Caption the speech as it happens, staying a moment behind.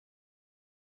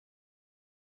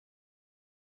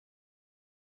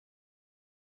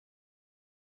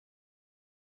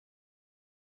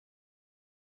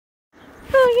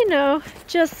you know,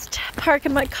 just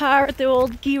parking my car at the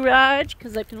old garage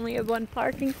because I can only have one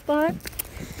parking spot.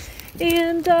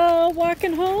 And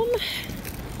walking home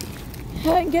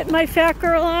and getting my fat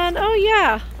girl on. Oh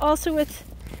yeah, also with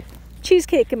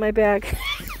cheesecake in my bag.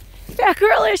 Fat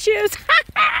girl issues.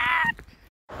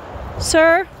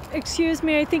 Sir, excuse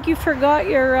me, I think you forgot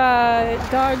your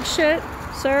dog shit,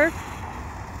 sir.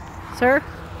 Sir?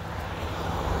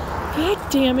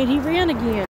 God damn it, he ran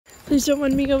again. Please don't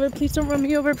run me over, please don't run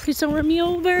me over, please don't run me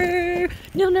over.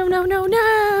 No, no, no, no,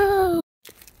 no.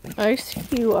 I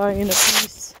see you eyeing a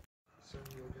piece.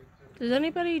 Does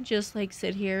anybody just like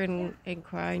sit here and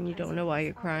cry and you don't know why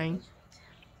you're crying?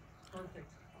 Perfect.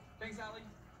 Thanks,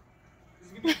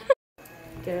 Allie.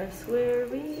 Guess where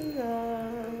we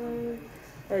are?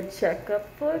 A checkup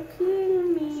for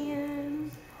King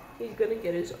Man. He's gonna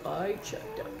get his eye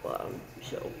checked up on,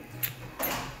 so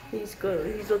he's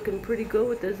looking pretty good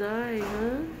with his eye,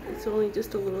 huh? It's only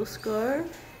just a little scar.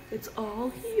 It's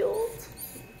all healed.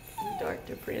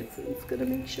 Dr. Franson's gonna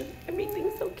make sure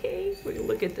everything's okay. We're gonna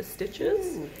look at the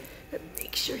stitches and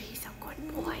make sure he's a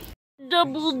good boy.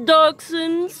 Double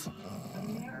dachshunds.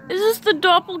 Is this the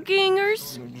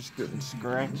doppelgangers? They're just getting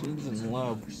scratches and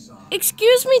lumps.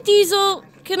 Excuse me, Diesel.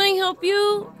 Can I help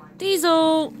you?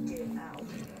 Diesel.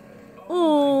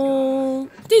 Oh,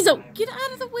 Diesel, get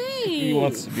out of the way. He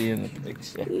wants to be in the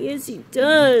picture. Yes, he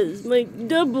does. My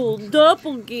double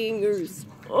doppelgangers.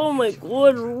 Oh my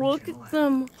God, look at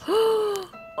them.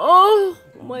 Oh,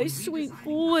 my sweet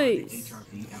boys.